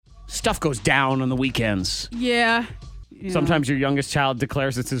stuff goes down on the weekends. Yeah. Sometimes your youngest child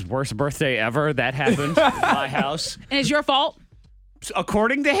declares it's his worst birthday ever. That happened at my house. And it's your fault?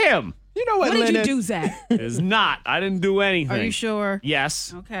 According to him. You know what, What did Lennon? you do, Zach? It is not. I didn't do anything. Are you sure?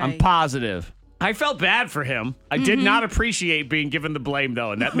 Yes. Okay. I'm positive. I felt bad for him. I did not appreciate being given the blame,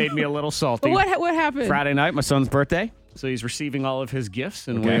 though, and that made me a little salty. But what happened? Friday night, my son's birthday. So he's receiving all of his gifts,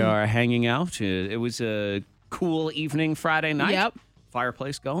 and we are hanging out. It was a cool evening Friday night. Yep.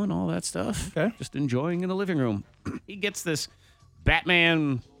 Fireplace going, all that stuff. Okay. Just enjoying in the living room. He gets this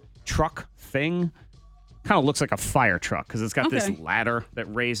Batman truck thing. Kind of looks like a fire truck because it's got this Okay. ladder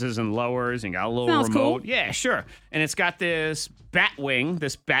that raises and lowers and got a little Sounds remote. cool. Yeah, sure. And it's got this bat wing,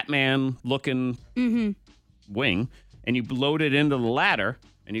 this Batman-looking wing, and you load it into the ladder,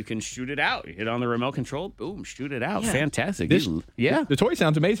 and you can shoot it out. You hit on the remote control, boom, shoot it out. Yeah. Fantastic. This- Yeah. The toy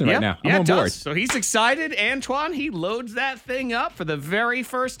sounds amazing Yeah, right now. yeah, I'm on it board. does. So he's excited. Antoine, he loads that thing up for the very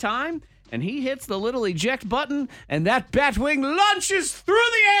first time, and he hits the little eject button, and that Batwing launches through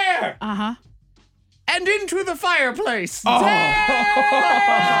the air Uh-huh. and into the fireplace. Oh.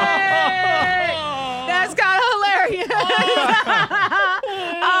 That's kind of hilarious.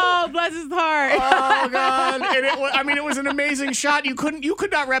 Oh, bless his heart. Oh God! And it was an amazing shot. You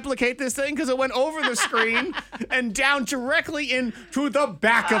could not replicate this thing because it went over the screen and down directly into the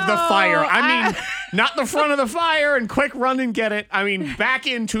back of the fire. I mean, not the front of the fire and quick run and get it. I mean, back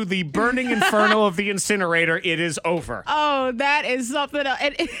into the burning inferno of the incinerator. It is over. Oh, that is something else.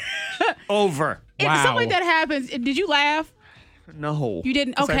 Over. If something like that happens, did you laugh? No, You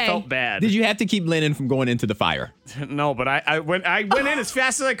didn't? 'Cause Okay. I felt bad. Did you have to keep Lennon from going into the fire? No, but I went in as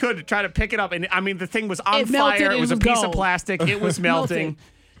fast as I could to try to pick it up, and I mean the thing was on It melted fire. and It was a was piece of gone. plastic. It was melting, Melted.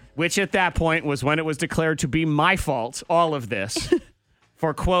 which at that point was when it was declared to be my fault. All of this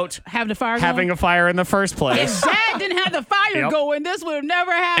for quote Having the fire having going? a fire in the first place. If Dad didn't have the fire Yep. going, this would have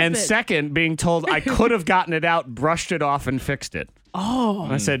never happened. And second, being told I could have gotten it out, brushed it off, and fixed it. Oh.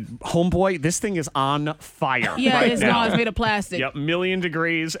 And I said, homeboy, this thing is on fire Yeah, right it's now. gone. It's made of plastic. Yep, million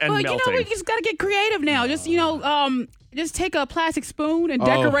degrees and But melting. we just got to get creative now. Just, just take a plastic spoon and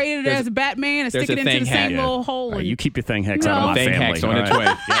decorate it there's- as Batman and there's stick it a into thing the same hack. little hole. All right, and- you keep your thing hacks out of No. my Thing family. hacks on all its right? way.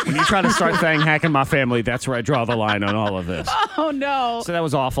 Yeah, when you try to start thing hacking my family, that's where I draw the line on all of this. Oh, no. So that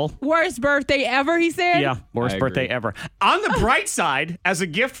was awful. Worst birthday ever, he said? Yeah, worst I agree. birthday ever. On the bright side, as a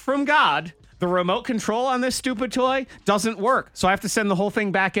gift from God, the remote control on this stupid toy doesn't work. So I have to send the whole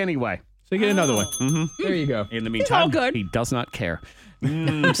thing back anyway. So get another one. Mm-hmm. There you go. In the all meantime, good. he does not care.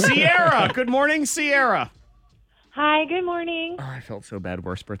 Sierra. Good morning, Sierra. Hi, good morning. Oh, I felt so bad.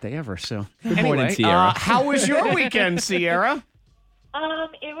 Worst birthday ever. So Good morning, Sierra. how was your weekend, Sierra?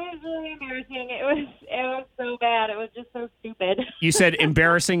 It was really embarrassing. It was so bad. It was just so stupid. You said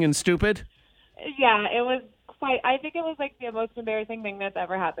embarrassing and stupid? Yeah, it was I think it was like the most embarrassing thing that's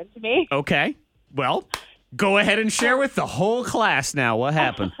ever happened to me. Okay. Well, go ahead and share with the whole class now what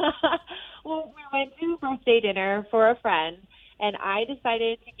happened. Well, we went to birthday dinner for a friend, and I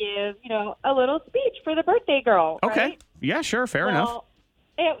decided to give, a little speech for the birthday girl. Okay. Right? Yeah, sure. Fair enough.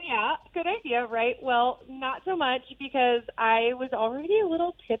 Yeah, good idea, right? Well, not so much because I was already a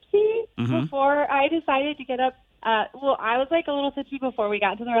little tipsy before I decided to get up. I was like a little tipsy before we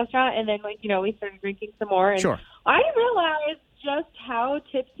got to the restaurant, and then we started drinking some more. And Sure. I didn't realize just how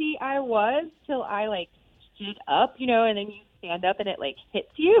tipsy I was till I stood up, and then you stand up and it hits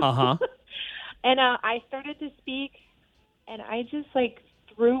you. Uh-huh. And I started to speak, and I just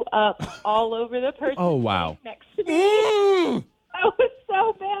threw up all over the person Oh, wow. next to me. That was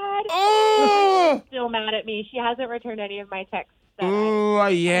so bad. Oh! Still mad at me. She hasn't returned any of my texts. Ooh, yeah.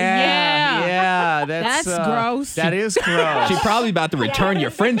 Yeah. Yeah. That's gross. That is gross. She's probably about to return your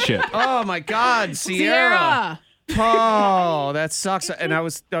friendship. Oh my God, Sierra. Oh, that sucks. And I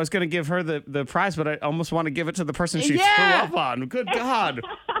was going to give her the prize, but I almost want to give it to the person she Yeah. threw up on. Good God.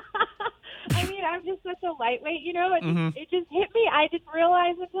 I mean, I'm just such a lightweight, it just hit me. I didn't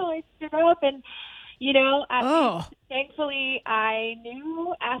realize until I stood up. And, Oh. thankfully, I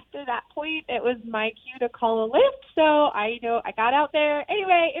knew after that point it was my cue to call a lift. So I got out there.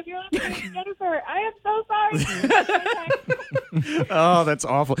 Anyway, if you're listening, Jennifer, I am so sorry. Oh, that's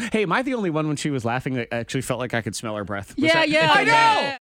awful. Hey, am I the only one when she was laughing that actually felt like I could smell her breath? Was Yeah, that- yeah. I know.